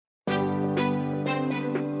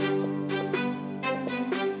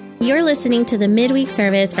You're listening to the midweek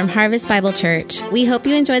service from Harvest Bible Church. We hope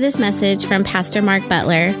you enjoy this message from Pastor Mark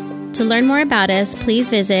Butler. To learn more about us, please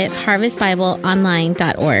visit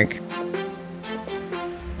harvestbibleonline.org.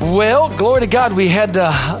 Well, glory to God. We had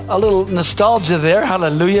a little nostalgia there.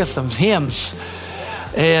 Hallelujah. Some hymns.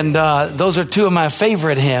 And those are two of my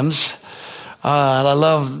favorite hymns. I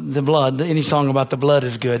love the blood. Any song about the blood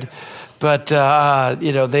is good. But,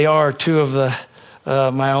 they are two of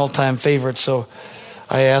my all-time favorites. So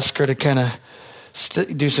I asked her to kind of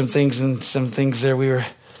do some things there. We were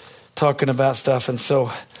talking about stuff. And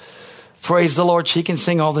so praise the Lord. She can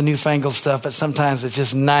sing all the newfangled stuff, but sometimes it's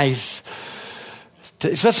just nice,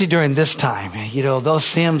 especially during this time. You know,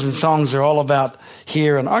 those hymns and songs are all about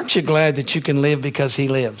here. And aren't you glad that you can live because he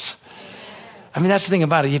lives? I mean, that's the thing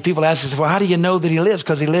about it. People ask us, well, how do you know that he lives?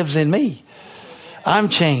 Because he lives in me. I'm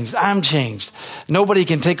changed. Nobody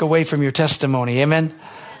can take away from your testimony. Amen.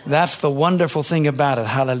 That's the wonderful thing about it.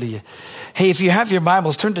 Hallelujah. Hey, if you have your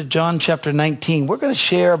Bibles, turn to John chapter 19. We're going to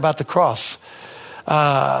share about the cross.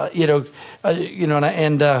 I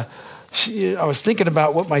was thinking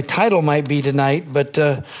about what my title might be tonight, but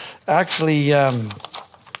the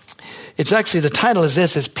title is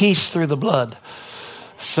this: is Peace Through the Blood.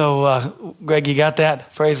 So, Greg, you got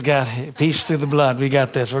that? Praise God. Peace through the blood. We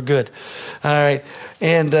got this. We're good. All right.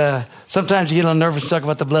 And sometimes you get a little nervous to talk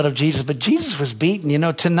about the blood of Jesus, but Jesus was beaten. You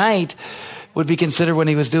know, tonight would be considered when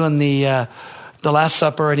he was doing the Last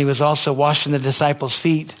Supper, and he was also washing the disciples'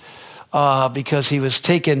 feet because he was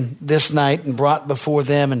taken this night and brought before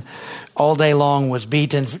them, and all day long was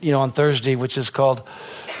beaten, on Thursday, which is called,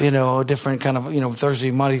 a different kind of, Thursday,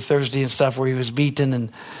 Monday, Thursday and stuff, where he was beaten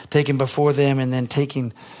and taken before them, and then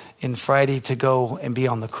taken in Friday to go and be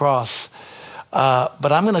on the cross.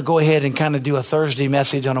 But I'm going to go ahead and kind of do a Thursday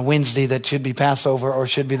message on a Wednesday that should be Passover or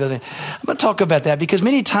should be I'm going to talk about that because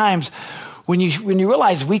many times when you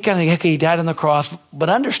realize we kind of think, okay, he died on the cross, but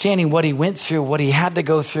understanding what he went through, what he had to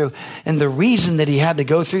go through, and the reason that he had to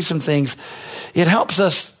go through some things, it helps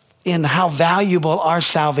us in how valuable our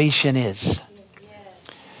salvation is.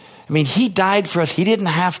 I mean, he died for us. He didn't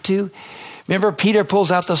have to. Remember, Peter pulls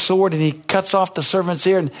out the sword and he cuts off the servant's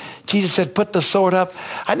ear, and Jesus said, put the sword up.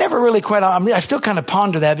 I never really I still kind of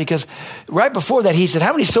ponder that because right before that, he said,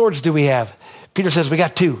 how many swords do we have? Peter says, we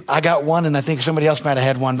got two. I got one, and I think somebody else might have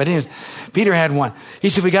had one. But anyways, Peter had one. He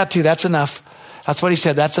said, we got two. That's enough. That's what he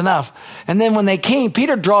said. That's enough. And then when they came,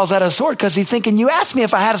 Peter draws out a sword because he's thinking, you asked me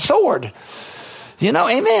if I had a sword.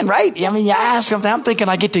 Amen, right? I mean, you ask him, I'm thinking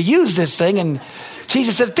I get to use this thing. And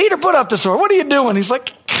Jesus said, Peter, put up the sword. What are you doing? He's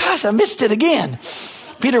like, gosh, I missed it again.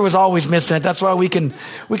 Peter was always missing it. That's why we can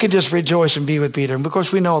just rejoice and be with Peter. And of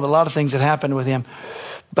course, we know a lot of things that happened with him.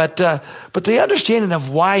 But the understanding of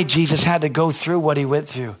why Jesus had to go through what he went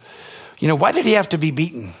through. Why did he have to be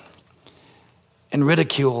beaten and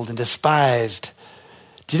ridiculed and despised?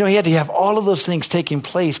 Do you know he had to have all of those things taking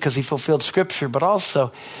place because he fulfilled Scripture, but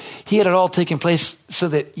also he had it all taking place so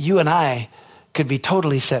that you and I could be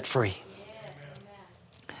totally set free.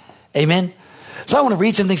 Yes, amen. So I want to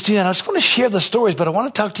read some things to you, and I just want to share the stories, but I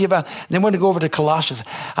want to talk to you about, and then we're going to go over to Colossians.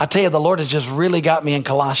 I tell you, the Lord has just really got me in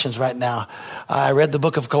Colossians right now. I read the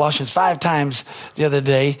book of Colossians 5 times the other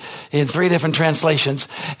day in 3 different translations,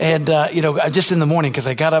 and just in the morning, because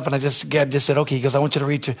I got up and I just said, okay, because I want you to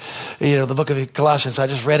read the book of Colossians. So I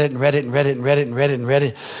just read it, and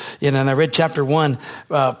I read chapter 1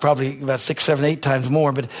 probably about 6, 7, 8 times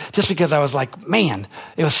more, but just because I was like, man,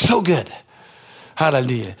 it was so good.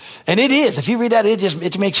 Hallelujah. And it is. If you read that,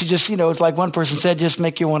 it makes you just, it's like one person said, just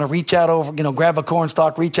make you want to reach out over, grab a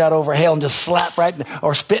cornstalk, reach out over hell and just slap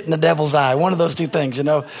or spit in the devil's eye. One of those two things,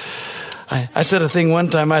 I said a thing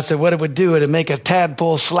one time. I said, what it would do, it'd make a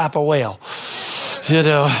tadpole slap a whale.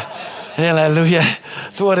 Hallelujah.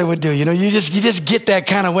 That's what it would do. You just get that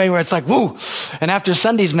kind of way where it's like, woo. And after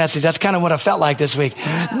Sunday's message, that's kind of what I felt like this week.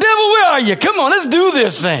 Devil, where are you? Come on, let's do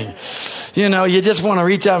this thing. You just want to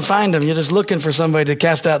reach out and find them. You're just looking for somebody to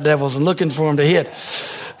cast out devils and looking for them to hit.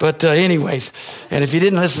 But anyways, and if you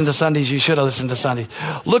didn't listen to Sundays, you should have listened to Sundays.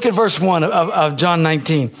 Look at verse 1 of John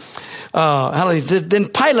 19. Hallelujah. Then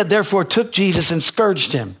Pilate therefore took Jesus and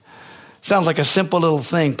scourged him. Sounds like a simple little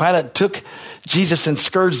thing. Pilate took Jesus and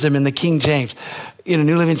scourged him in the King James.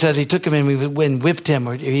 New Living says he took him and whipped him,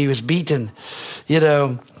 or he was beaten.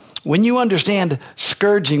 When you understand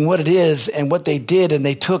scourging, what it is and what they did, and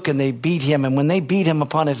they took and they beat him, and when they beat him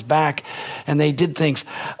upon his back and they did things,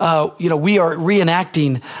 we are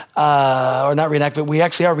reenacting, or not reenact, but we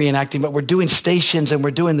actually are reenacting, but we're doing stations and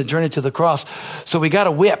we're doing the journey to the cross. So we got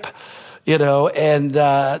a whip. and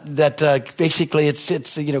that basically it's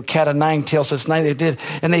cat of nine tails. So it's nine. They did,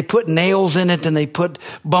 and they put nails in it, and they put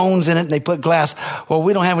bones in it, and they put glass. Well,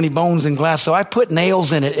 we don't have any bones in glass, so I put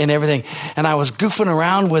nails in it and everything. And I was goofing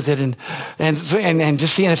around with it, and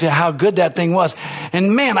just seeing how good that thing was.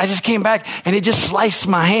 And man, I just came back, and it just sliced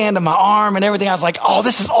my hand and my arm and everything. I was like, oh,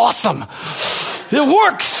 this is awesome. It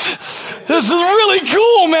works. This is really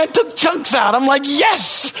cool, man. It took chunks out. I'm like,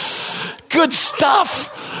 yes, good stuff.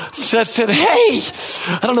 So I said, hey,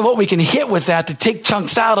 I don't know what we can hit with that to take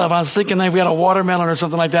chunks out of. I was thinking if we had a watermelon or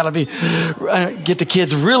something like that, I'd get the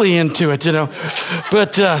kids really into it,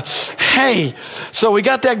 But hey, so we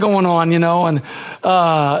got that going on, and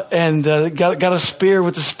got a spear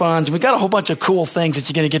with the sponge. We got a whole bunch of cool things that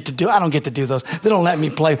you're going to get to do. I don't get to do those. They don't let me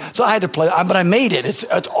play, so I had to play. But I made it.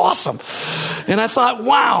 It's awesome. And I thought,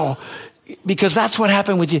 wow. Because that's what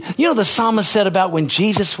happened with you. The psalmist said about when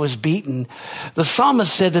Jesus was beaten, the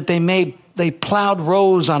psalmist said that they plowed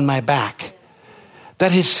rows on my back.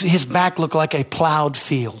 That his back looked like a plowed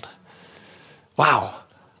field. Wow.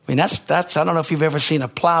 I mean, that's, I don't know if you've ever seen a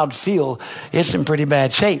plowed field. It's in pretty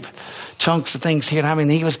bad shape. Chunks of things here.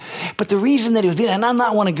 But the reason that he was beaten, and I'm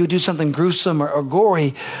not want to go do something gruesome or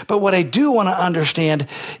gory, but what I do want to understand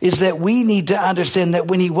is that we need to understand that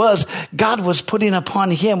when God was putting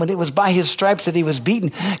upon him, when it was by his stripes that he was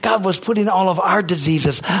beaten, God was putting all of our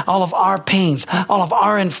diseases, all of our pains, all of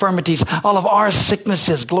our infirmities, all of our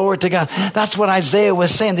sicknesses. Glory to God. That's what Isaiah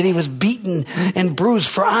was saying, that he was beaten and bruised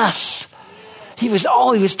for us. He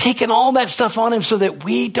was taking all that stuff on him so that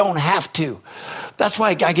we don't have to. That's why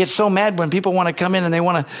I get so mad when people want to come in and they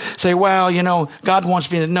want to say, well, God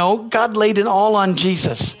wants me to. No, God laid it all on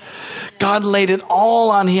Jesus. God laid it all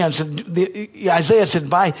on him. So Isaiah said,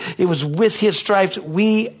 it was with his stripes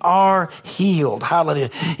we are healed. Hallelujah.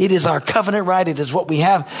 It is our covenant right. It is what we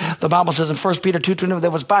have. The Bible says in 1 Peter 2:20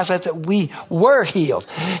 that was by stripes that we were healed.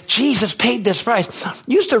 Jesus paid this price.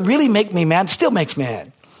 Used to really make me mad. Still makes me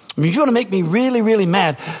mad. If you want to make me really, really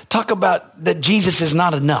mad, talk about that Jesus is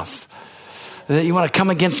not enough. That you want to come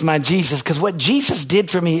against my Jesus. Because what Jesus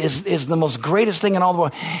did for me is the most greatest thing in all the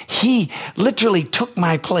world. He literally took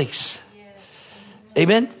my place.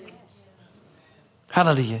 Amen?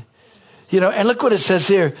 Hallelujah. And look what it says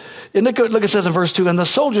here. And look it says in verse 2. And the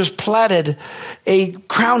soldiers platted a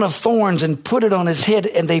crown of thorns and put it on his head.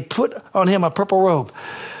 And they put on him a purple robe.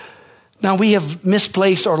 Now, we have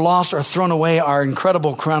misplaced or lost or thrown away our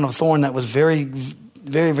incredible crown of thorn that was very,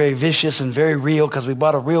 very, very vicious and very real, because we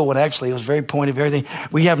bought a real one. Actually, it was very pointed, everything.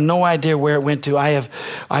 We have no idea where it went to. I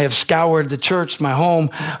have scoured the church, my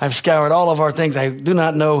home. I've scoured all of our things. I do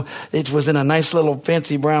not know. It was in a nice little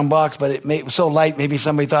fancy brown box, but it was so light, maybe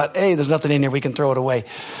somebody thought, hey, there's nothing in here. We can throw it away.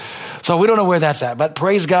 So we don't know where that's at, but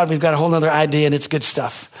praise God, we've got a whole other idea, and it's good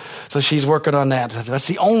stuff. So she's working on that. That's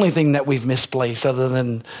the only thing that we've misplaced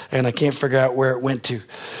and I can't figure out where it went to.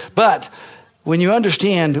 But when you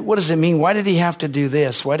understand, what does it mean? Why did he have to do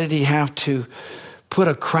this? Why did he have to put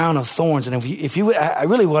a crown of thorns? And I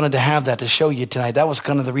really wanted to have that to show you tonight. That was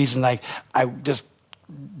kind of the reason I just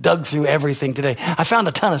dug through everything today. I found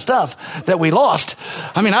a ton of stuff that we lost.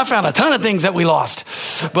 I found a ton of things that we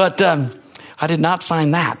lost, but I did not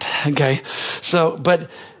find that. Okay. So,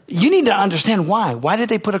 but you need to understand why. Why did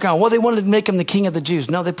they put a crown? Well, they wanted to make him the king of the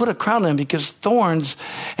Jews. No, they put a crown on him because thorns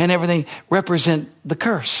and everything represent the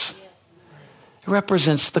curse. It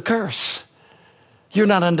represents the curse. You're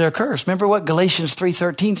not under a curse. Remember what Galatians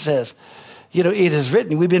 3:13 says. It is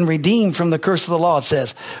written, we've been redeemed from the curse of the law, it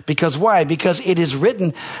says. Because why? Because it is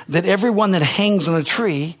written that everyone that hangs on a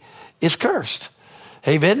tree is cursed.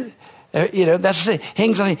 Amen. That's the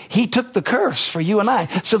thing. He took the curse for you and I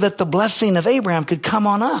so that the blessing of Abraham could come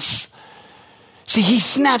on us. See, he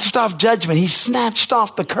snatched off judgment. He snatched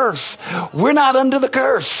off the curse. We're not under the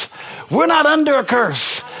curse. We're not under a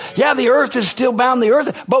curse. Yeah, the earth is still bound, the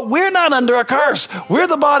earth, but we're not under a curse. We're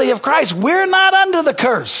the body of Christ. We're not under the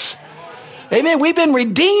curse. Amen. We've been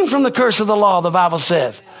redeemed from the curse of the law, the Bible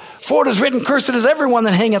says. For it is written, cursed is everyone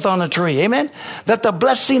that hangeth on a tree. Amen. That the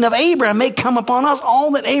blessing of Abraham may come upon us.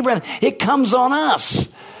 All that Abraham, it comes on us.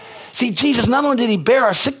 See, Jesus, not only did he bear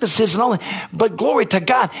our sicknesses and all that, but glory to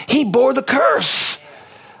God, he bore the curse.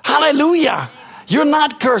 Hallelujah. You're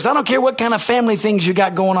not cursed. I don't care what kind of family things you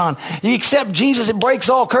got going on. You accept Jesus, it breaks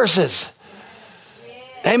all curses.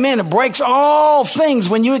 Amen. It breaks all things.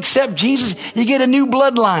 When you accept Jesus, you get a new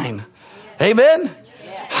bloodline. Amen.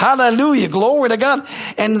 Hallelujah. Glory to God.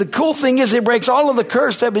 And the cool thing is it breaks all of the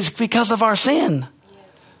curse that is because of our sin.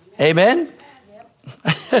 Amen.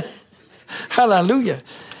 Hallelujah.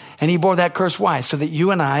 And he bore that curse. Why? So that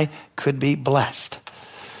you and I could be blessed.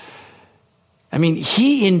 I mean,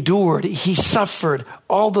 he endured, he suffered,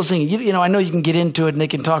 all those things. You know, I know you can get into it and they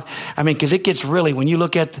can talk. I mean, because it gets really, when you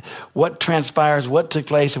look at what transpires, what took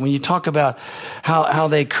place, and when you talk about how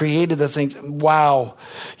they created the things, wow,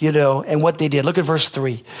 you know, and what they did. Look at verse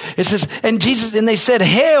 3. It says, and they said,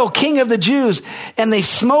 "Hail, King of the Jews." And they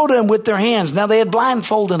smote him with their hands. Now they had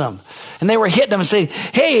blindfolded him. And they were hitting him and saying,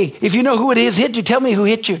 "Hey, if you know who it is, hit you. Tell me who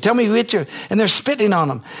hit you. Tell me who hit you." And they're spitting on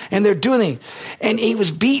him. And they're doing it. And he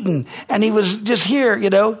was beaten. And he was just here, you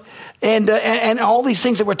know. And all these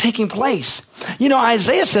things that were taking place. You know,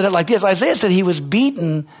 Isaiah said it like this. Isaiah said he was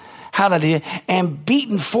beaten, hallelujah, and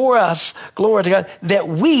beaten for us, glory to God, that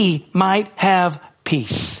we might have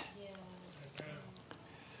peace.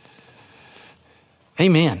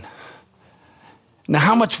 Amen.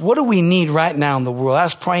 Now, what do we need right now in the world? I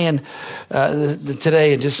was praying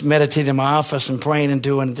today and just meditating in my office and praying and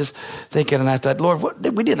doing, just thinking, and I thought, Lord,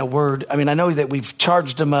 we did a word. I mean, I know that we've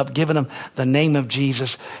charged them up, given them the name of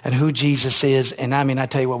Jesus and who Jesus is. And I mean, I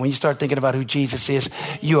tell you what, when you start thinking about who Jesus is,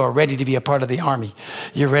 you are ready to be a part of the army.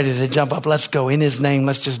 You're ready to jump up. Let's go in his name.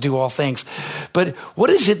 Let's just do all things. But what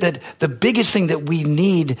is it that the biggest thing that we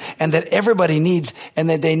need and that everybody needs and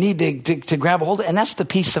that they need to grab a hold of? And that's the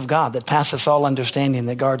peace of God that passes all understanding.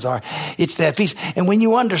 That guards are. It's that peace. And when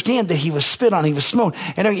you understand that he was spit on, he was smote,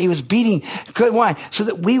 and he was beating, why? So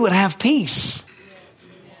that we would have peace.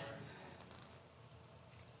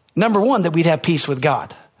 Number one, that we'd have peace with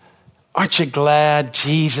God. Aren't you glad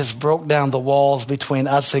Jesus broke down the walls between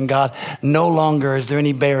us and God? No longer is there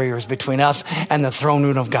any barriers between us and the throne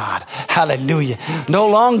room of God. Hallelujah. No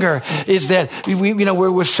longer is that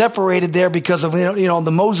we're separated there because of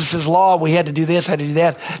the Moses' law. We had to do this, had to do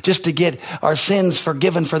that, just to get our sins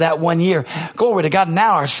forgiven for that 1 year. Glory to God.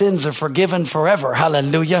 Now our sins are forgiven forever.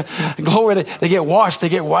 Hallelujah. Glory to, they get washed. They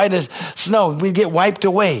get white as snow. We get wiped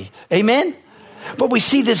away. Amen. But we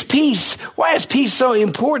see this peace. Why is peace so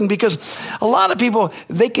important? Because a lot of people,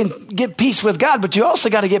 they can get peace with God, but you also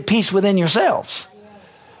got to get peace within yourselves.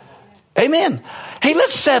 Amen. Hey,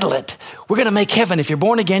 let's settle it. We're going to make heaven. If you're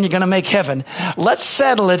born again, you're going to make heaven. Let's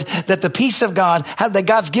settle it that the peace of God, that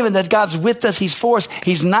God's given, that God's with us. He's for us.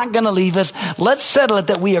 He's not going to leave us. Let's settle it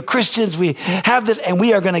that we are Christians. We have this and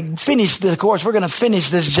we are going to finish the course. We're going to finish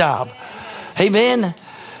this job. Amen.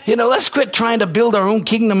 You know, let's quit trying to build our own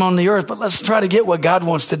kingdom on the earth, but let's try to get what God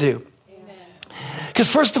wants to do. Because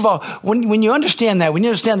first of all, when you understand that, when you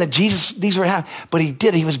understand that Jesus, these were happening, but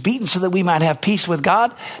he was beaten so that we might have peace with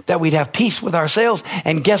God, that we'd have peace with ourselves.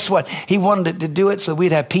 And guess what? He wanted to do it so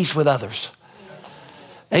we'd have peace with others.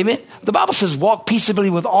 Amen. The Bible says, walk peaceably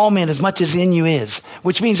with all men as much as in you is,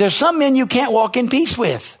 which means there's some men you can't walk in peace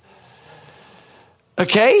with.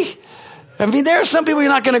 Okay? I mean, there are some people you're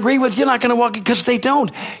not going to agree with. You're not going to walk because they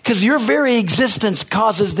don't. Because your very existence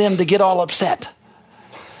causes them to get all upset.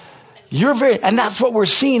 And that's what we're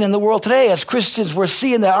seeing in the world today. As Christians, we're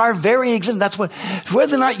seeing that our very existence, that's what,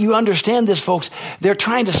 whether or not you understand this, folks, they're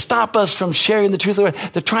trying to stop us from sharing the truth.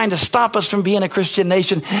 They're trying to stop us from being a Christian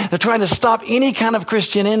nation. They're trying to stop any kind of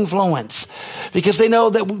Christian influence. Because they know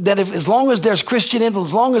that as long as there's Christian influence,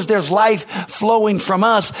 as long as there's life flowing from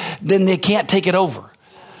us, then they can't take it over.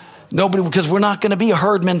 Nobody, because we're not going to be a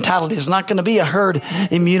herd mentality. There's not going to be a herd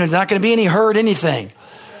immunity. There's not going to be any herd anything.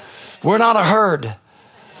 We're not a herd.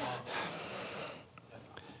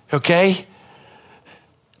 Okay?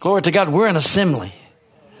 Glory to God. We're an assembly.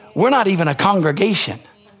 We're not even a congregation.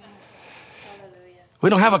 We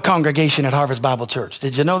don't have a congregation at Harvest Bible Church.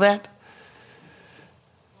 Did you know that?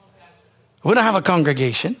 We don't have a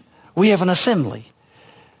congregation. We have an assembly.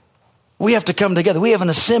 We have to come together. We have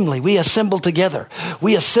an assembly. We assemble together.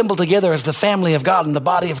 We assemble together as the family of God and the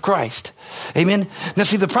body of Christ. Amen. Now,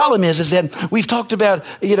 see, the problem is that we've talked about,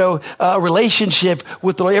 a relationship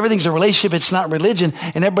with the Lord. Everything's a relationship. It's not religion.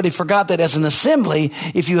 And everybody forgot that as an assembly,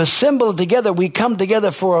 if you assemble together, we come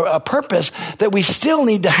together for a purpose that we still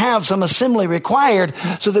need to have some assembly required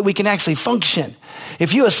so that we can actually function.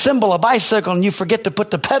 If you assemble a bicycle and you forget to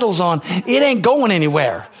put the pedals on, it ain't going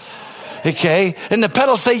anywhere. Okay. And the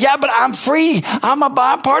pedals say, yeah, but I'm free. I'm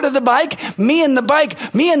part of the bike. Me and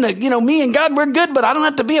God, we're good, but I don't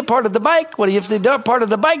have to be a part of the bike. What if they're part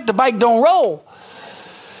of the bike don't roll.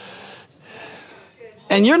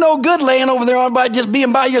 And you're no good laying over there on by just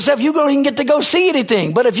being by yourself. You don't even get to go see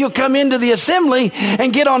anything. But if you come into the assembly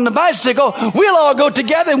and get on the bicycle, we'll all go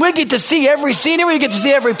together and we'll get to see every scenery. We get to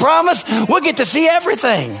see every promise. We'll get to see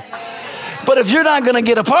everything. But if you're not going to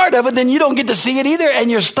get a part of it, then you don't get to see it either, and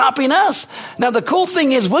you're stopping us. Now, the cool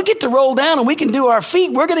thing is we'll get to roll down and we can do our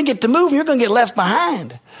feet. We're going to get to move, and you're going to get left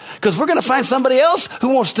behind because we're going to find somebody else who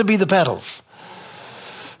wants to be the pedals.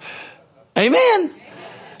 Amen.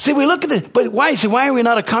 See, we look at it, but why? See, why are we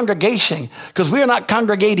not a congregation? Because we are not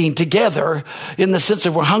congregating together in the sense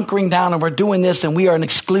of we're hunkering down and we're doing this and we are an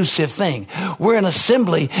exclusive thing. We're an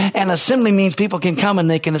assembly, and assembly means people can come and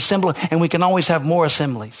they can assemble, and we can always have more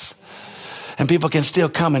assemblies. And people can still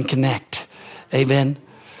come and connect. Amen.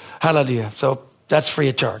 Hallelujah. So that's free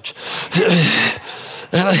of charge.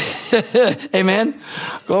 Amen.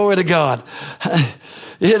 Glory to God.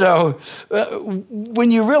 You know,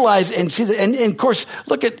 when you realize and see that, and of course,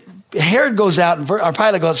 look at Herod goes out, or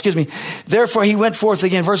Pilate goes, therefore he went forth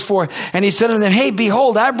again, verse 4, and he said unto them, hey,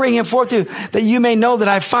 behold, I bring him forth to you, that you may know that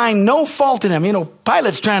I find no fault in him. You know,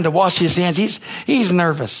 Pilate's trying to wash his hands. He's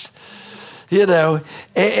nervous. You know,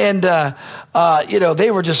 and you know,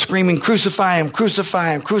 they were just screaming, crucify him,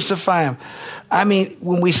 crucify him, crucify him. I mean,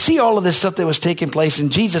 when we see all of this stuff that was taking place,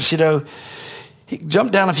 and Jesus, you know, he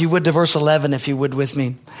jumped down, if you would, to verse 11, if you would, with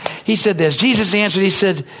me. He said this, Jesus answered, he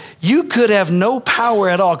said, you could have no power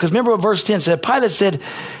at all. Because remember what verse 10 said, Pilate said,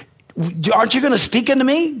 aren't you going to speak unto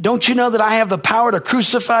me? Don't you know that I have the power to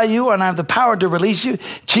crucify you and I have the power to release you?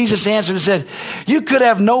 Jesus answered and said, you could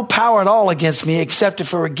have no power at all against me except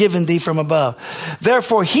if it were given thee from above.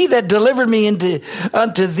 Therefore, he that delivered me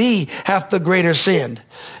unto thee hath the greater sin.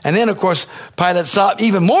 And then, of course, Pilate saw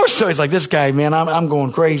even more so. He's like, this guy, man, I'm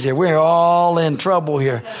going crazy. We're all in trouble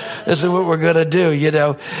here. This is what we're going to do, you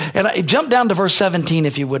know. And I jump down to verse 17,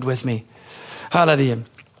 if you would, with me. Hallelujah.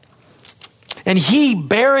 And he,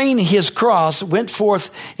 bearing his cross, went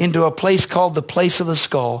forth into a place called the place of the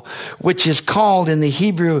skull, which is called in the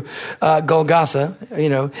Hebrew Golgotha, you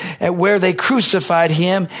know, where they crucified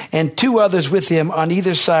him and two others with him on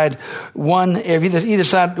either side, either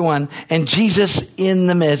side one, and Jesus in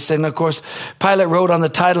the midst. And of course, Pilate wrote on the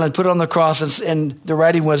title and put it on the cross, and the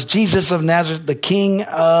writing was, Jesus of Nazareth, the King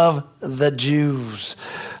of the Jews.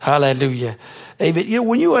 Hallelujah. Amen. You know,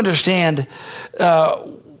 when you understand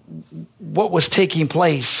what was taking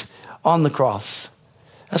place on the cross.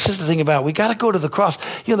 That's just the thing about it. We got to go to the cross.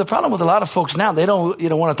 You know, the problem with a lot of folks now, they don't,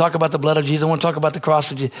 want to talk about the blood of Jesus. They want to talk about the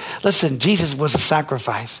cross of Jesus. Listen, Jesus was a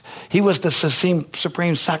sacrifice. He was the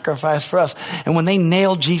supreme sacrifice for us. And when they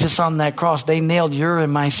nailed Jesus on that cross, they nailed your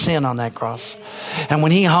and my sin on that cross. And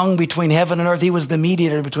when he hung between heaven and earth, he was the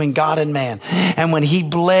mediator between God and man. And when he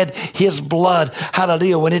bled his blood,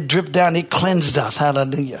 hallelujah, when it dripped down, it cleansed us.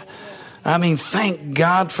 Hallelujah. I mean, thank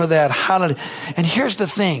God for that. Hallelujah. And here's the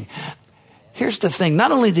thing.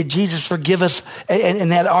 Not only did Jesus forgive us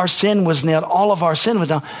and that our sin was nailed, all of our sin was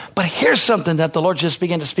nailed, but here's something that the Lord just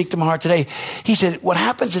began to speak to my heart today. He said, what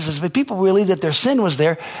happens is people believe that their sin was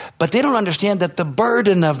there, but they don't understand that the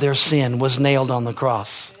burden of their sin was nailed on the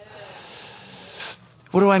cross.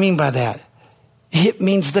 What do I mean by that? It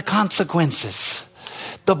means the consequences.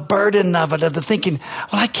 The burden of it, of the thinking,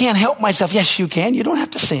 well, I can't help myself. Yes, you can. You don't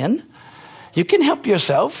have to sin. You can help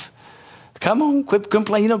yourself. Come on, quit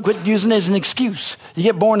complaining. Quit using it as an excuse. You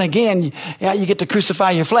get born again, you get to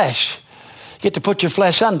crucify your flesh. You get to put your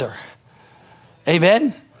flesh under.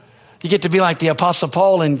 Amen? You get to be like the Apostle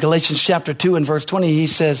Paul in Galatians chapter 2 and verse 20. He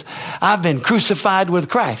says, I've been crucified with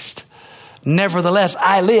Christ. Nevertheless,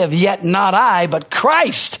 I live, yet not I, but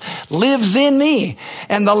Christ lives in me.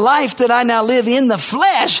 And the life that I now live in the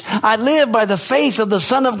flesh, I live by the faith of the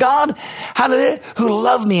Son of God, hallelujah, who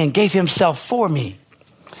loved me and gave himself for me.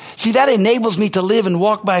 See, that enables me to live and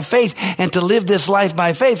walk by faith and to live this life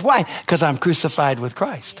by faith. Why? Because I'm crucified with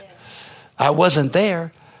Christ. I wasn't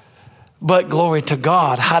there. But glory to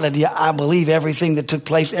God, hallelujah, I believe everything that took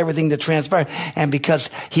place, everything that transpired. And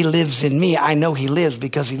because he lives in me, I know he lives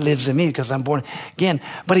because he lives in me because I'm born again.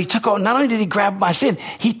 But he took on, not only did he grab my sin,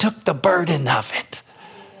 he took the burden of it.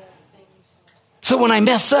 So when I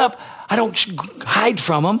mess up, I don't hide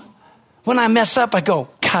from him. When I mess up, I go,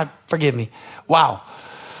 God, forgive me. Wow.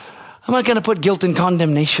 I'm not going to put guilt and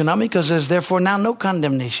condemnation on me because there's therefore now no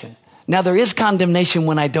condemnation. Now there is condemnation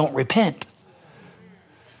when I don't repent.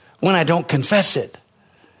 When I don't confess it,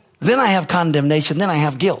 then I have condemnation, then I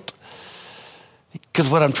have guilt. Because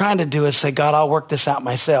what I'm trying to do is say, God, I'll work this out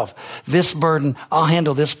myself. This burden, I'll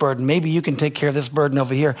handle this burden. Maybe you can take care of this burden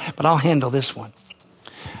over here, but I'll handle this one.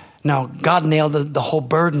 No, God nailed the whole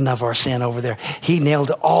burden of our sin over there. He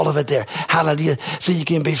nailed all of it there. Hallelujah. So you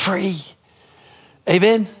can be free.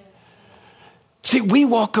 Amen. See, we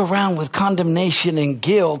walk around with condemnation and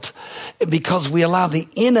guilt because we allow the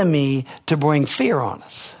enemy to bring fear on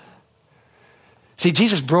us. See,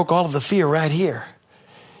 Jesus broke all of the fear right here.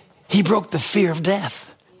 He broke the fear of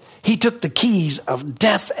death. He took the keys of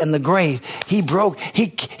death and the grave. He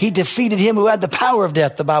defeated him who had the power of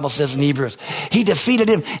death, the Bible says in Hebrews. He defeated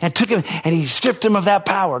him and took him and he stripped him of that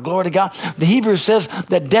power. Glory to God. The Hebrews says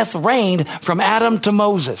that death reigned from Adam to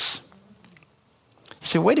Moses. You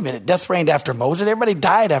say, wait a minute, death reigned after Moses. Everybody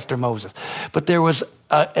died after Moses. But there was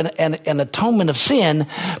an atonement of sin,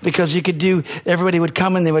 because you could do, everybody would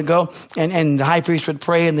come and they would go, and the high priest would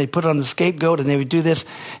pray, and they'd put it on the scapegoat, and they would do this,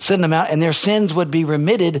 send them out, and their sins would be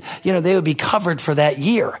remitted. They would be covered for that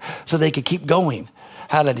year so they could keep going.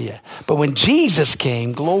 Hallelujah. But when Jesus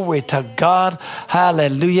came, glory to God,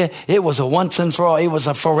 hallelujah, it was a once and for all. It was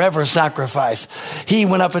a forever sacrifice. He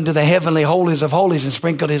went up into the heavenly holies of holies and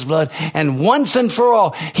sprinkled his blood. And once and for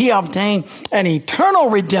all, he obtained an eternal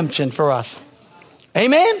redemption for us.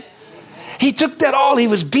 Amen? He took that all. He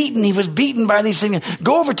was beaten by these things.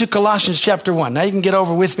 Go over to Colossians chapter 1. Now you can get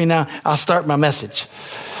over with me now. I'll start my message.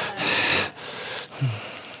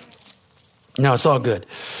 No, it's all good.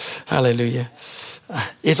 Hallelujah.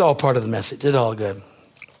 It's all part of the message. It's all good.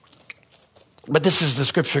 But this is the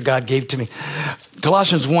scripture God gave to me.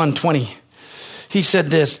 Colossians 1:20. He said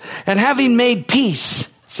this, and having made peace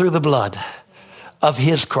through the blood of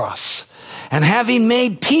his cross. And having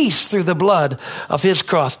made peace through the blood of his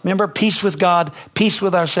cross. Remember, peace with God, peace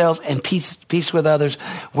with ourselves, and peace with others.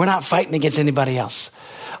 We're not fighting against anybody else.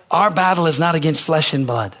 Our battle is not against flesh and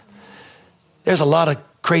blood. There's a lot of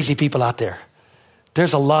crazy people out there.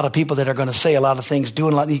 There's a lot of people that are going to say a lot of things,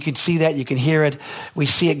 doing a lot. You can see that. You can hear it. We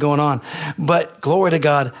see it going on. But glory to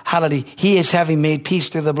God, hallelujah. He is having made peace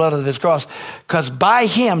through the blood of his cross, because by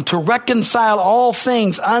him to reconcile all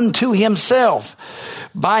things unto himself.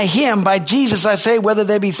 By him, by Jesus, I say, whether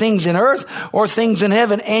they be things in earth or things in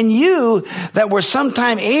heaven. And you that were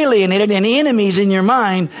sometime alienated and enemies in your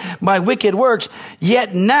mind by wicked works,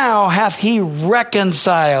 yet now hath he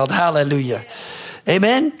reconciled. Hallelujah.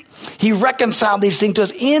 Amen. He reconciled these things to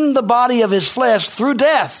us in the body of his flesh through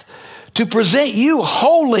death, to present you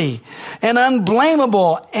holy and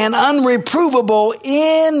unblameable and unreprovable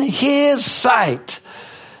in his sight.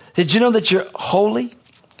 Did you know that you're holy?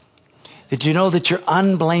 Did you know that you're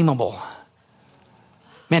unblameable?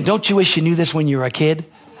 Man, don't you wish you knew this when you were a kid?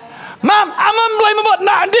 Mom, I'm unblameable.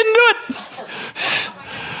 No, I didn't do it.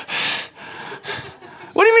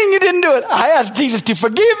 What do you mean you didn't do it? I asked Jesus to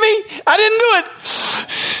forgive me. I didn't do it.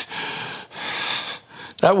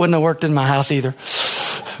 That wouldn't have worked in my house either.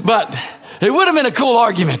 But it would have been a cool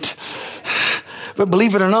argument. But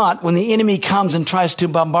believe it or not, when the enemy comes and tries to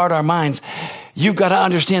bombard our minds, you've got to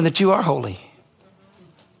understand that you are holy.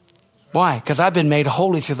 Why? Because I've been made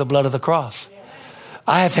holy through the blood of the cross.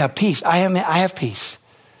 I have peace. I have peace.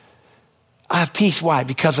 I have peace. Why?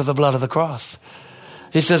 Because of the blood of the cross.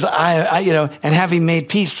 He says, and having made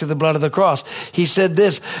peace through the blood of the cross. He said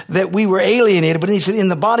this, that we were alienated, but he said in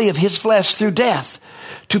the body of his flesh through death,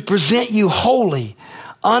 to present you holy,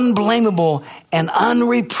 unblameable, and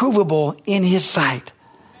unreprovable in his sight.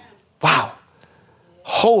 Wow.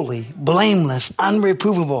 Holy, blameless,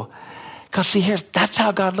 unreprovable. Because see, that's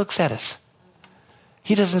how God looks at us.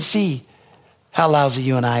 He doesn't see how lousy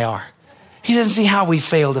you and I are. He doesn't see how we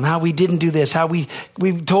failed him, how we didn't do this, how we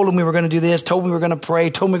told him we were going to do this, told him we were going to pray,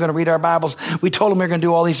 told him we were going to read our Bibles. We told him we were going to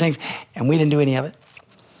do all these things, and we didn't do any of it.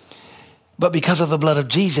 But because of the blood of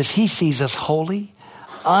Jesus, he sees us holy,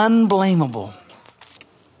 unblameable.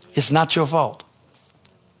 It's not your fault.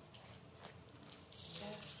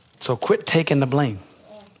 So quit taking the blame.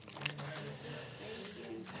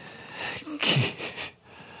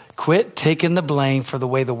 Quit taking the blame for the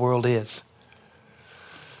way the world is.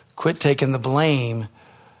 Quit taking the blame,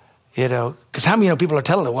 because how many people are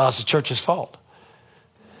telling it, well, it's the church's fault.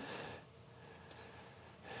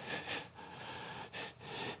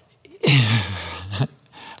 I'm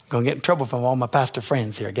going to get in trouble from all my pastor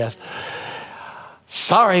friends here, I guess.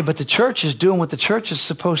 Sorry, but the church is doing what the church is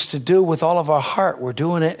supposed to do with all of our heart. We're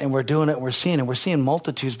doing it, and we're doing it, and we're seeing it. We're seeing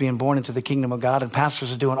multitudes being born into the kingdom of God, and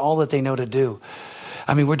pastors are doing all that they know to do.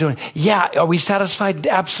 I mean, we're doing, are we satisfied?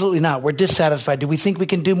 Absolutely not. We're dissatisfied. Do we think we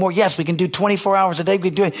can do more? Yes, we can do 24 hours a day.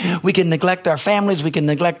 We can neglect our families. We can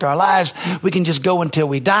neglect our lives. We can just go until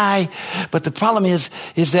we die. But the problem is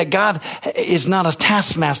that God is not a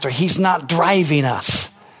taskmaster. He's not driving us.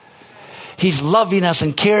 He's loving us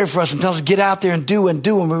and caring for us and tells us get out there and do. And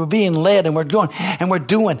we're being led and we're going and we're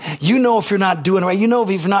doing. You know if you're not doing it right. You know if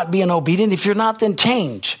you're not being obedient. If you're not, then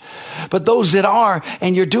change. But those that are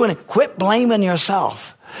and you're doing it, quit blaming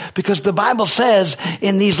yourself. Because the Bible says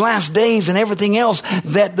in these last days and everything else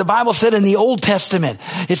that the Bible said in the Old Testament,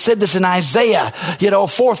 it said this in Isaiah,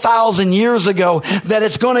 4,000 years ago, that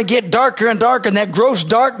it's going to get darker and darker and that gross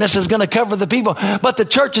darkness is going to cover the people. But the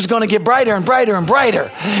church is going to get brighter and brighter and brighter.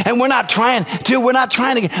 And we're not trying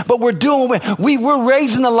to, but we're doing, we're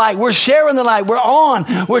raising the light. We're sharing the light. We're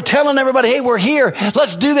on. We're telling everybody, hey, we're here.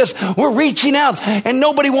 Let's do this. We're reaching out and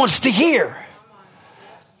nobody wants to hear.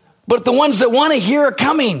 But the ones that want to hear are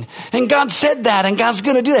coming. And God said that, and God's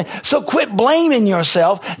going to do that. So quit blaming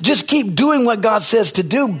yourself. Just keep doing what God says to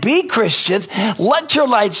do. Be Christians. Let your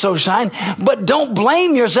light so shine. But don't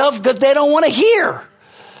blame yourself because they don't want to hear.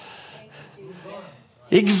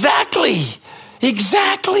 Exactly.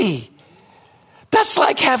 That's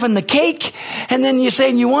like having the cake, and then you're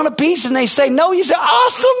saying you want a piece, and they say no. You say,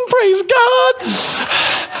 awesome, praise God.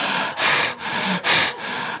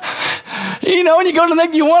 You know, and you go to the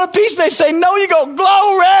next, you want a piece, and they say no. You go,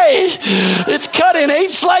 glory. It's cut in 8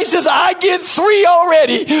 slices. I get 3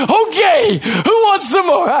 already. Okay, who wants some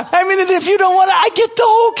more? I mean, if you don't want it, I get the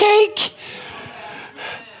whole cake.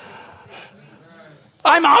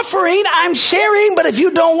 I'm offering, I'm sharing, but if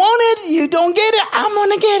you don't want it, you don't get it, I'm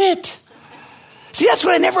going to get it. See, that's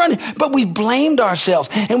what I never understood. But we blamed ourselves,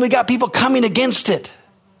 and we got people coming against it.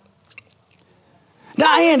 Now,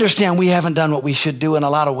 I understand we haven't done what we should do in a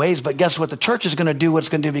lot of ways, but guess what? The church is going to do what it's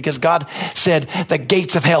going to do because God said the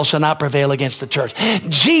gates of hell shall not prevail against the church.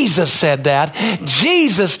 Jesus said that.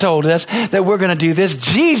 Jesus told us that we're going to do this.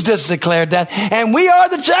 Jesus declared that, and we are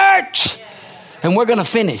the church, and we're going to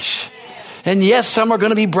finish. And yes, some are going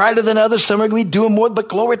to be brighter than others. Some are going to be doing more, but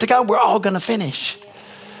glory to God, we're all going to finish.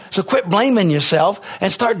 So quit blaming yourself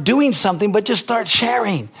and start doing something, but just start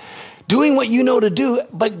sharing. Doing what you know to do,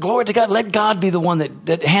 but glory to God, let God be the one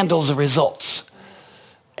that handles the results.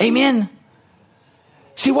 Amen.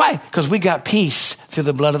 See why? Because we got peace through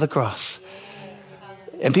the blood of the cross.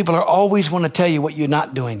 And people are always want to tell you what you're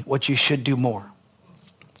not doing, what you should do more.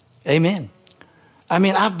 Amen. I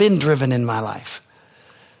mean, I've been driven in my life.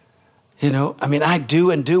 You know, I mean, I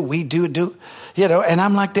do and do, we do, you know, and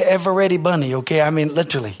I'm like the ever ready bunny, okay? I mean,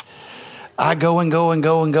 literally, I go and go and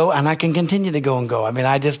go and go, and I can continue to go and go. I mean,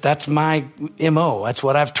 that's my MO. That's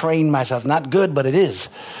what I've trained myself. Not good, but it is,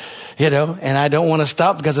 you know, and I don't want to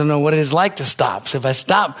stop because I know what it is like to stop. So if I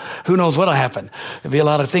stop, who knows what'll happen? There'll be a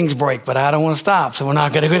lot of things break, but I don't want to stop. So we're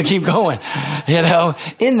not going to keep going, you know,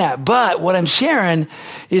 in that. But what I'm sharing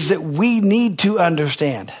is that we need to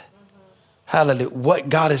understand. Hallelujah. What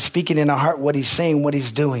God is speaking in our heart, what he's saying, what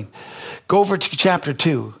he's doing. Go over to chapter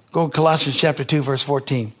 2. Go to Colossians chapter 2, verse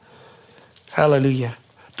 14. Hallelujah.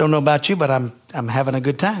 Don't know about you, but I'm having a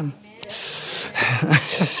good time.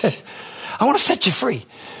 I want to set you free.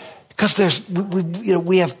 Because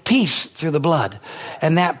we have peace through the blood.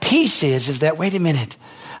 And that peace is that, wait a minute,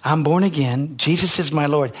 I'm born again. Jesus is my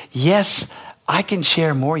Lord. Yes, I can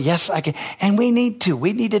share more. Yes, I can. And we need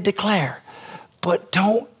to declare. But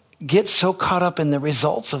don't get so caught up in the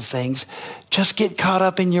results of things. Just get caught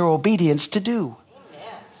up in your obedience to do.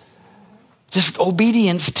 Just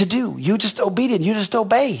obedience to do. You just obedient. You just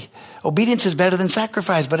obey. Obedience is better than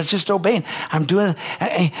sacrifice, but it's just obeying. I'm doing,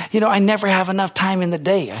 I never have enough time in the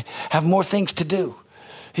day. I have more things to do,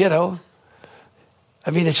 you know.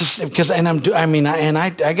 I mean, it's just because, I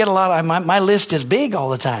get a lot of, my list is big all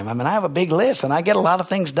the time. I mean, I have a big list and I get a lot of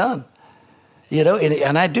things done, you know,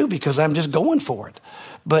 and I do because I'm just going for it.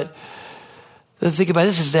 But the thing about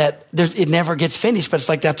this is that it never gets finished, but it's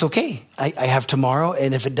like, that's okay. I have tomorrow.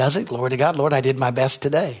 And if it doesn't, glory to God, Lord, I did my best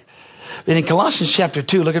today. And in Colossians chapter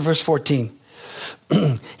 2, look at verse 14.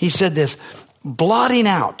 He said this, blotting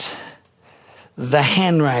out the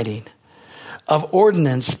handwriting of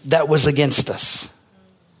ordinance that was against us.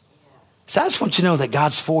 So I just want you to know that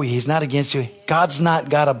God's for you. He's not against you. God's not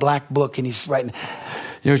got a black book and he's writing,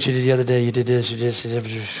 you know what you did the other day? You did this, you did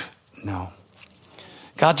this. No.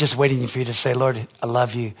 God's just waiting for you to say, Lord, I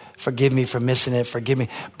love you. Forgive me for missing it. Forgive me.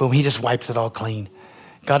 Boom, he just wipes it all clean.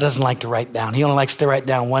 God doesn't like to write down. He only likes to write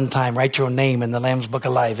down one time. Write your name in the Lamb's Book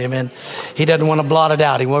of Life. Amen. He doesn't want to blot it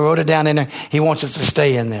out. He wrote it down in there. He wants it to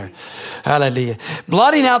stay in there. Hallelujah.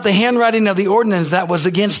 Blotting out the handwriting of the ordinance that was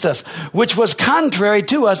against us, which was contrary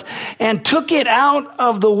to us, and took it out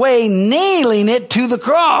of the way, nailing it to the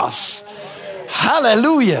cross.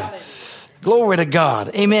 Hallelujah. Glory to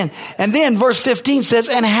God. Amen. And then verse 15 says,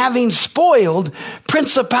 and having spoiled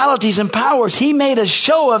principalities and powers, he made a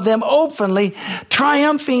show of them openly,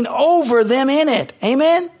 triumphing over them in it.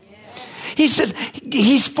 Amen. He says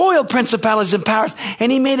he spoiled principalities and powers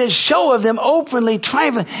and he made a show of them openly,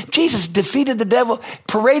 triumphing. Jesus defeated the devil,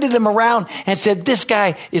 paraded them around and said, this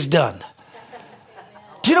guy is done.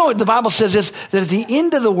 Do you know what the Bible says is that at the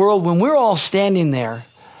end of the world, when we're all standing there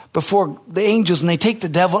before the angels and they take the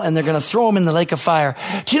devil and they're going to throw him in the lake of fire.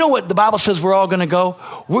 Do you know what the Bible says we're all going to go?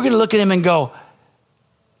 We're going to look at him and go,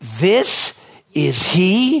 this is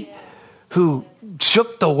he who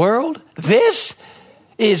shook the world? This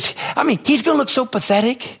is, he's going to look so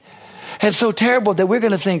pathetic and so terrible that we're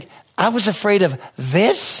going to think, I was afraid of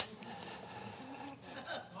this?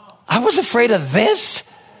 I was afraid of this?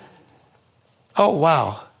 Oh,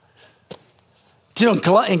 wow. You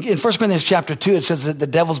know, in 1 Corinthians chapter 2, it says that the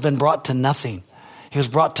devil's been brought to nothing. He was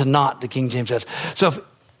brought to naught, the King James says. So if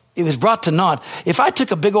it was brought to naught, if I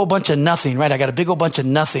took a big old bunch of nothing, right? I got a big old bunch of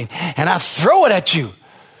nothing, and I throw it at you,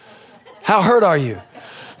 how hurt are you?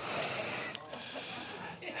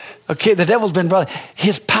 Okay, the devil's been brought.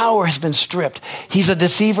 His power has been stripped. He's a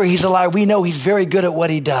deceiver. He's a liar. We know he's very good at what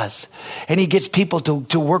he does. And he gets people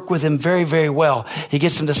to work with him very, very well. He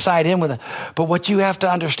gets them to side in with him. But what you have to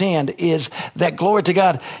understand is that, glory to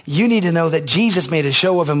God, you need to know that Jesus made a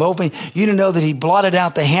show of him openly. You need to know that he blotted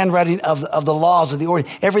out the handwriting of the laws, of the order,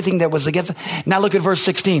 everything that was against him. Now look at verse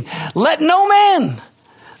 16. Let no man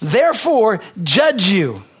therefore judge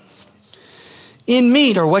you in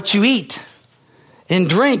meat or what you eat, in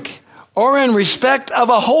drink, or in respect of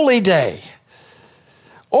a holy day,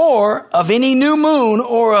 or of any new moon,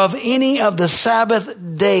 or of any of the Sabbath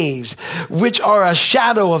days, which are a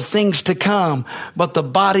shadow of things to come, but the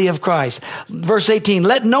body of Christ. Verse 18,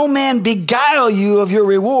 let no man beguile you of your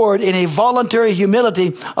reward in a voluntary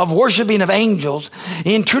humility of worshiping of angels,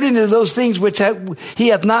 intruding into those things which he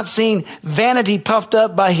hath not seen, vanity puffed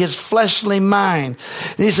up by his fleshly mind.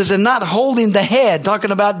 And he says, and not holding the head,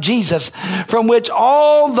 talking about Jesus, from which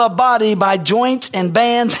all the body by joints and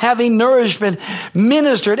bands having nourishment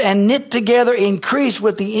ministered and knit together, increased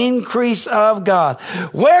with the increase of God.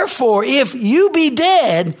 Wherefore, if you be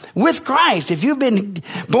dead with Christ, if you've been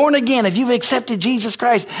born again, if you've accepted Jesus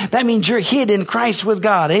Christ, that means you're hid in Christ with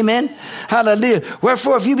God. Amen. Hallelujah.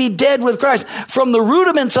 Wherefore, if you be dead with Christ from the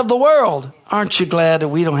rudiments of the world, aren't you glad that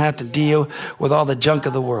we don't have to deal with all the junk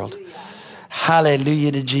of the world?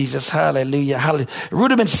 Hallelujah to Jesus. Hallelujah. Hallelujah.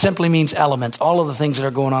 Rudiments simply means elements. All of the things that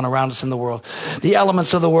are going on around us in the world. The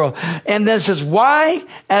elements of the world. And then it says, why,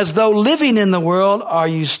 as though living in the world, are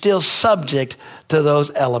you still subject to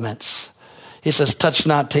those elements? He says, touch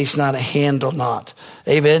not, taste not, handle not.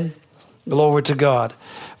 Amen. Glory to God.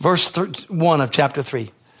 Verse 1 of chapter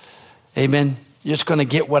 3. Amen. You're just going to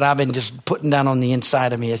get what I've been just putting down on the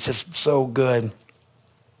inside of me. It's just so good.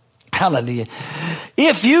 Hallelujah.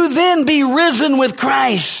 If you then be risen with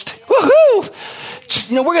Christ, woohoo!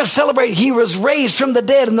 You know, we're going to celebrate he was raised from the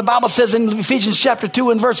dead. And the Bible says in Ephesians chapter 2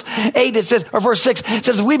 and verse 8, it says, or verse 6, it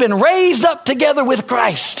says, we've been raised up together with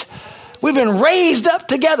Christ. We've been raised up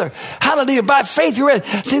together. Hallelujah. By faith, you're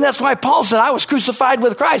raised. See, that's why Paul said, I was crucified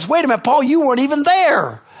with Christ. Wait a minute, Paul, you weren't even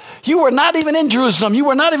there. You were not even in Jerusalem. You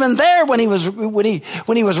were not even there when he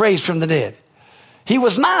was raised from the dead. He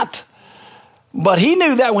was not. But he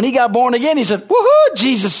knew that when he got born again, he said, woohoo,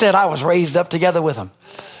 Jesus said, I was raised up together with him.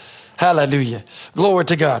 Hallelujah. Glory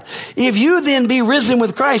to God. If you then be risen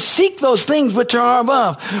with Christ, seek those things which are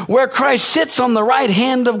above, where Christ sits on the right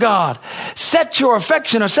hand of God. Set your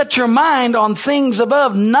affection or set your mind on things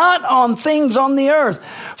above, not on things on the earth.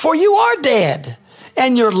 For you are dead,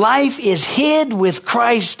 and your life is hid with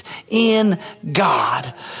Christ in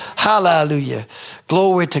God. Hallelujah.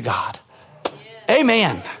 Glory to God.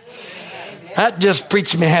 Amen. That just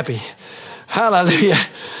preached me happy. Hallelujah.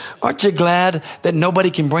 Aren't you glad that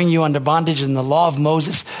nobody can bring you under bondage in the law of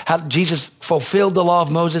Moses? How Jesus fulfilled the law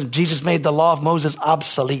of Moses. Jesus made the law of Moses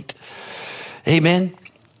obsolete. Amen.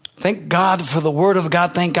 Thank God for the word of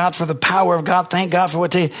God. Thank God for the power of God. Thank God for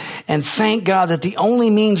what they, and thank God that the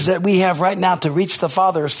only means that we have right now to reach the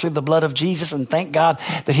Father is through the blood of Jesus. And thank God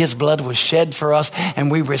that his blood was shed for us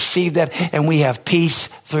and we received that and we have peace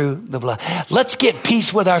through the blood. Let's get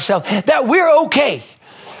peace with ourselves that we're okay.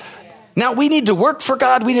 Now we need to work for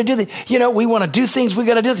God. We need to do we want to do things. We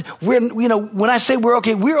got to do this. When I say we're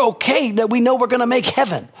okay that we know we're going to make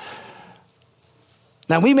heaven.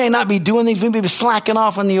 Now, we may not be doing things. We may be slacking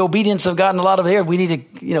off on the obedience of God in a lot of areas. We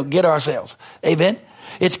need to, get ourselves. Amen.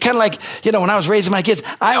 It's kind of like, when I was raising my kids,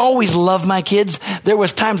 I always loved my kids. There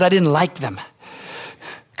was times I didn't like them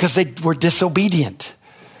because they were disobedient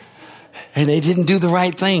and they didn't do the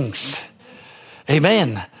right things.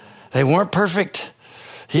 Amen. They weren't perfect.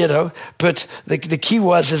 But the key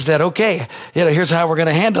is that, okay, here's how we're going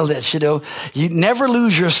to handle this. You never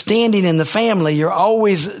lose your standing in the family. You're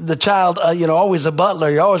always the child, always a butler.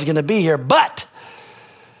 You're always going to be here, but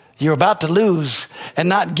you're about to lose and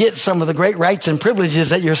not get some of the great rights and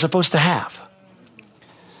privileges that you're supposed to have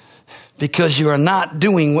because you are not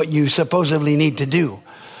doing what you supposedly need to do.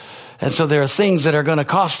 And so there are things that are going to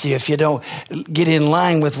cost you if you don't get in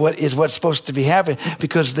line with what's supposed to be happening,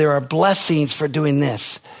 because there are blessings for doing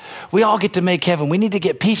this. We all get to make heaven. We need to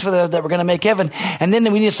get peace with that we're going to make heaven. And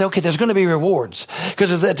then we need to say, okay, there's going to be rewards.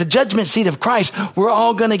 Because at the judgment seat of Christ, we're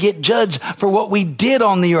all going to get judged for what we did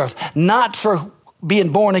on the earth, not for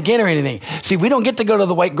being born again or anything. See, we don't get to go to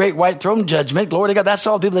the great white throne judgment. Glory to God. That's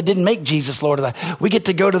all the people that didn't make Jesus Lord of that. We get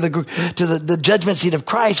to go to the judgment seat of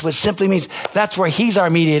Christ, which simply means that's where he's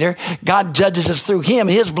our mediator. God judges us through him,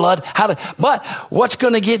 his blood. But what's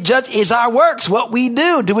going to get judged is our works, what we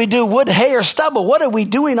do. Do we do wood, hay, or stubble? What are we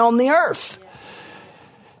doing on the earth?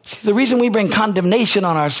 See, the reason we bring condemnation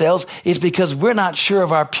on ourselves is because we're not sure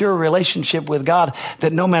of our pure relationship with God,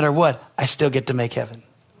 that no matter what, I still get to make heaven.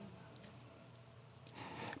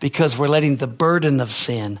 Because we're letting the burden of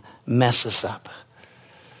sin mess us up.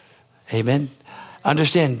 Amen.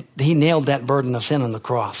 Understand, he nailed that burden of sin on the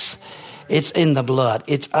cross. It's in the blood.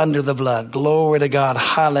 It's under the blood. Glory to God.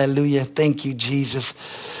 Hallelujah. Thank you, Jesus.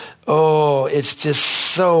 Oh, it's just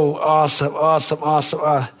so awesome,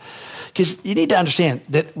 awesome. Because you need to understand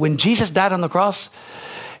that when Jesus died on the cross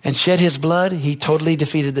and shed his blood, he totally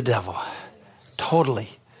defeated the devil. Totally.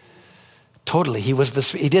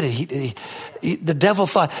 He did it. The devil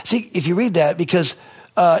thought, see, if you read that, because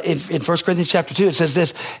in 1 Corinthians chapter 2, it says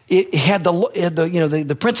this,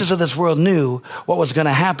 the princes of this world knew what was going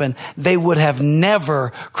to happen. They would have never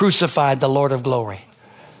crucified the Lord of glory.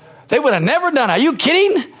 They would have never done it. Are you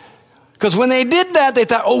kidding? Because when they did that, they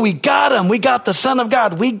thought, oh, we got him. We got the Son of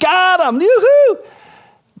God. We got him. Yoo-hoo.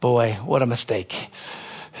 Boy, what a mistake.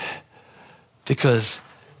 Because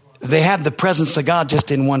they had the presence of God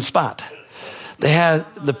just in one spot. They had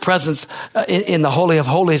the presence in the Holy of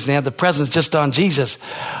Holies. They had the presence just on Jesus.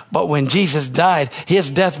 But when Jesus died, his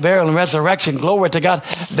death, burial, and resurrection, glory to God,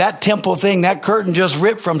 that temple thing, that curtain just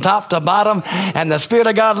ripped from top to bottom, and the Spirit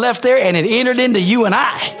of God left there, and it entered into you and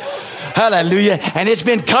I. Hallelujah. And it's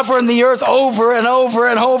been covering the earth over and over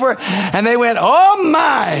and over. And they went, oh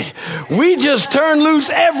my, we just turned loose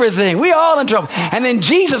everything. We all in trouble. And then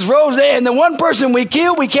Jesus rose there, and the one person we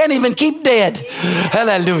killed, we can't even keep dead.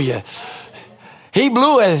 Hallelujah. He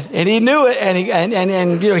blew it, and he knew it, and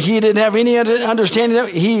he didn't have any understanding of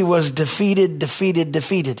it. He was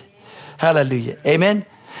defeated. Hallelujah. Amen.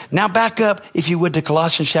 Now back up, if you would, to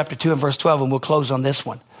Colossians chapter 2 and verse 12, and we'll close on this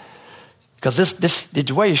one. Because this, did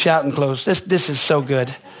you wear your shouting clothes? This is so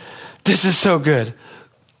good. This is so good.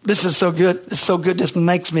 This is so good. It's so good. This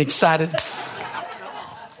makes me excited.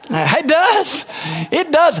 It does.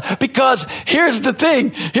 It does. Because here's the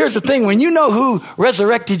thing. When you know who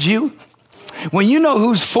resurrected you, when you know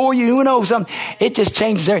who's for you, you know something, it just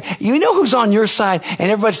changes everything. You know who's on your side,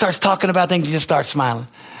 and everybody starts talking about things, you just start smiling.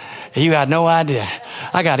 You got no idea.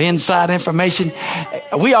 I got inside information.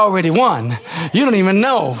 We already won. You don't even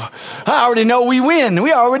know. I already know we win.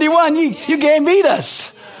 We already won. You can't beat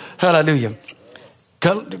us. Hallelujah.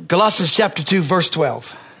 Colossians chapter 2, verse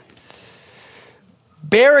 12.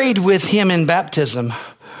 Buried with him in baptism,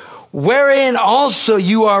 wherein also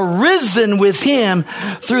you are risen with him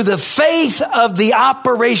through the faith of the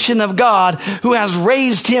operation of God, who has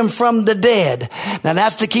raised him from the dead. Now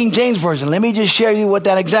that's the King James Version. Let me just share you what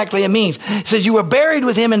that exactly means. It says you were buried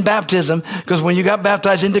with him in baptism, because when you got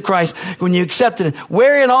baptized into Christ, when you accepted it,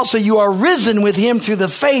 wherein also you are risen with him through the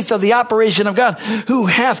faith of the operation of God, who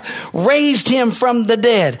hath raised him from the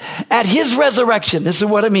dead. At his resurrection, this is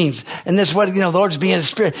what it means. And this is what, the Lord's being in the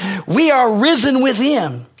Spirit. We are risen with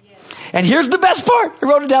him. And here's the best part. I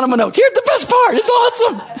wrote it down on my notes. Here's the best part. It's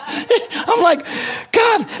awesome. I'm like,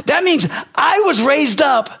 God, that means I was raised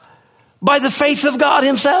up by the faith of God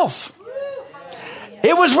himself.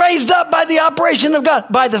 It was raised up by the operation of God,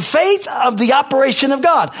 by the faith of the operation of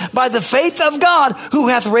God, by the faith of God who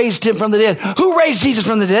hath raised him from the dead. Who raised Jesus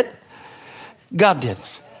from the dead? God did.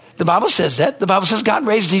 The Bible says that. The Bible says God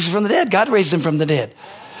raised Jesus from the dead. God raised him from the dead.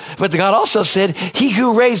 But God also said, he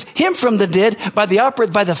who raised him from the dead by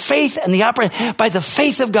the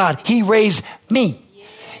faith of God, he raised me.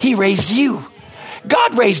 He raised you.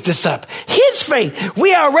 God raised us up. His faith.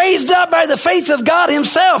 We are raised up by the faith of God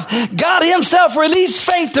himself. God himself released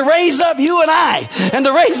faith to raise up you and I, and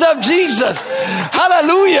to raise up Jesus.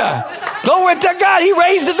 Hallelujah. Glory to God. He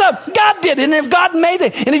raised us up. God did. And if God made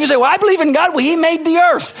it, and if you say, well, I believe in God, well, he made the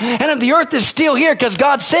earth. And if the earth is still here because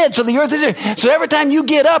God said, so the earth is here. So every time you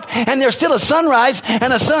get up and there's still a sunrise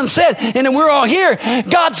and a sunset, and then we're all here,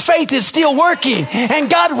 God's faith is still working. And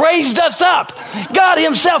God raised us up. God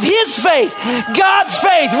himself, his faith, God's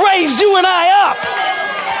faith raised you and I up.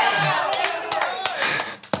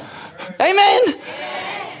 Amen.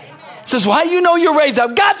 Says, why you know you're raised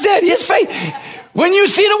up? God said his faith. When you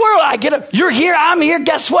see the world, I get up. You're here, I'm here.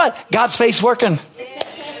 Guess what? God's faith working.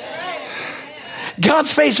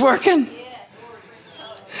 God's faith working.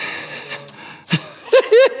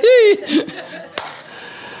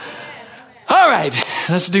 All right,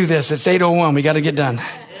 let's do this. It's 8:01. We got to get done.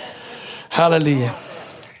 Hallelujah.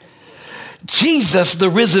 Jesus, the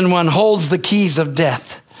risen one, holds the keys of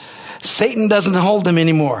death. Satan doesn't hold them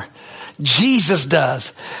anymore. Jesus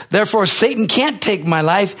does. Therefore, Satan can't take my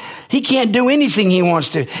life. He can't do anything he wants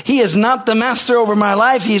to. He is not the master over my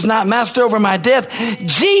life. He's not master over my death.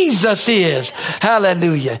 Jesus is.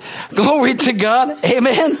 Hallelujah. Glory to God.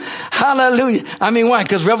 Amen. Hallelujah. I mean, why?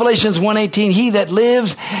 Because Revelations 1:18, he that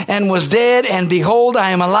lives and was dead, and behold,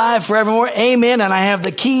 I am alive forevermore. Amen. And I have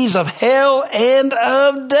the keys of hell and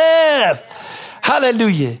of death.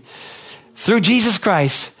 Hallelujah. Through Jesus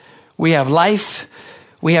Christ, we have life.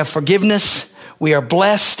 We have forgiveness. We are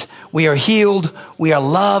blessed. We are healed. We are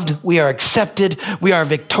loved. We are accepted. We are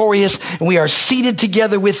victorious. And we are seated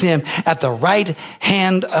together with him at the right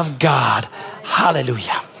hand of God.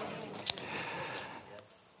 Hallelujah.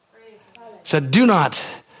 So do not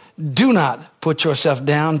put yourself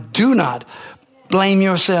down. Do not blame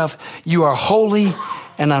yourself. You are holy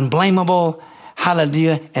and unblameable.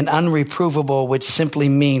 Hallelujah. And unreprovable, which simply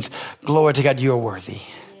means, glory to God, you are worthy.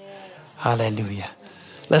 Hallelujah.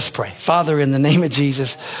 Let's pray. Father, in the name of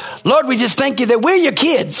Jesus, Lord, we just thank you that we're your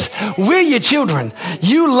kids. We're your children.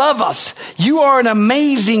 You love us. You are an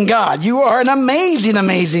amazing God. You are an amazing,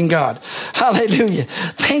 amazing God. Hallelujah.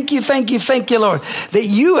 Thank you, Lord, that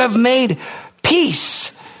you have made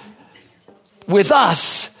peace with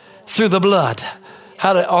us through the blood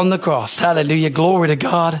on the cross. Hallelujah. Glory to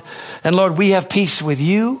God. And Lord, we have peace with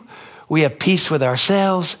you. We have peace with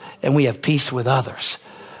ourselves, and we have peace with others.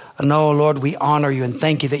 No, Lord, we honor you and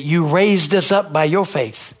thank you that you raised us up by your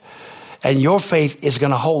faith, and your faith is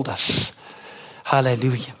going to hold us.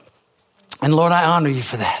 Hallelujah. And Lord, I honor you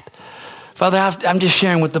for that. Father, I'm just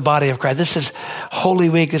sharing with the body of Christ. This is Holy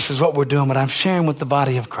Week. This is what we're doing, but I'm sharing with the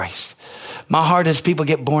body of Christ. My heart is people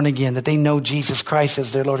get born again, that they know Jesus Christ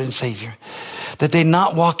as their Lord and Savior, that they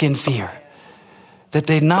not walk in fear, that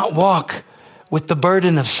they not walk with the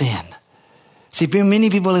burden of sin. See, many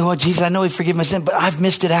people say, well, Jesus, I know he forgave my sin, but I've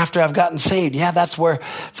missed it after I've gotten saved. Yeah, that's where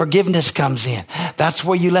forgiveness comes in. That's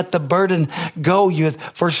where you let the burden go. 1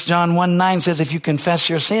 John 1:9 says, if you confess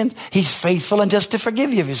your sins, he's faithful and just to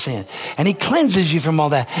forgive you of your sin. And he cleanses you from all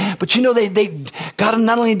that. But you know, God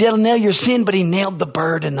not only did nail your sin, but he nailed the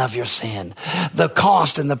burden of your sin, the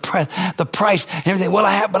cost and the price and everything. Well,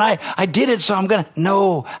 I did it, so I'm going to.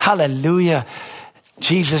 No, hallelujah.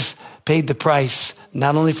 Jesus paid the price,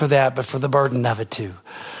 not only for that, but for the burden of it too.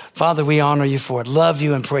 Father, we honor you for it. Love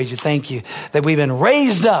you and praise you. Thank you that we've been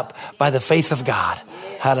raised up by the faith of God.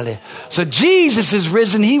 Hallelujah. So Jesus is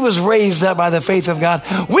risen. He was raised up by the faith of God.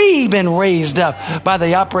 We've been raised up by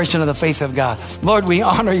the operation of the faith of God. Lord, we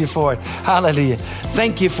honor you for it. Hallelujah.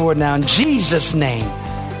 Thank you for it now. In Jesus' name,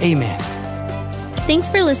 amen. Thanks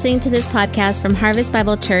for listening to this podcast from Harvest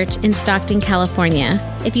Bible Church in Stockton, California.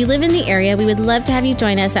 If you live in the area, we would love to have you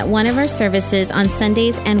join us at one of our services on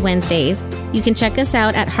Sundays and Wednesdays. You can check us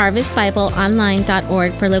out at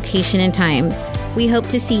harvestbibleonline.org for location and times. We hope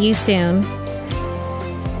to see you soon.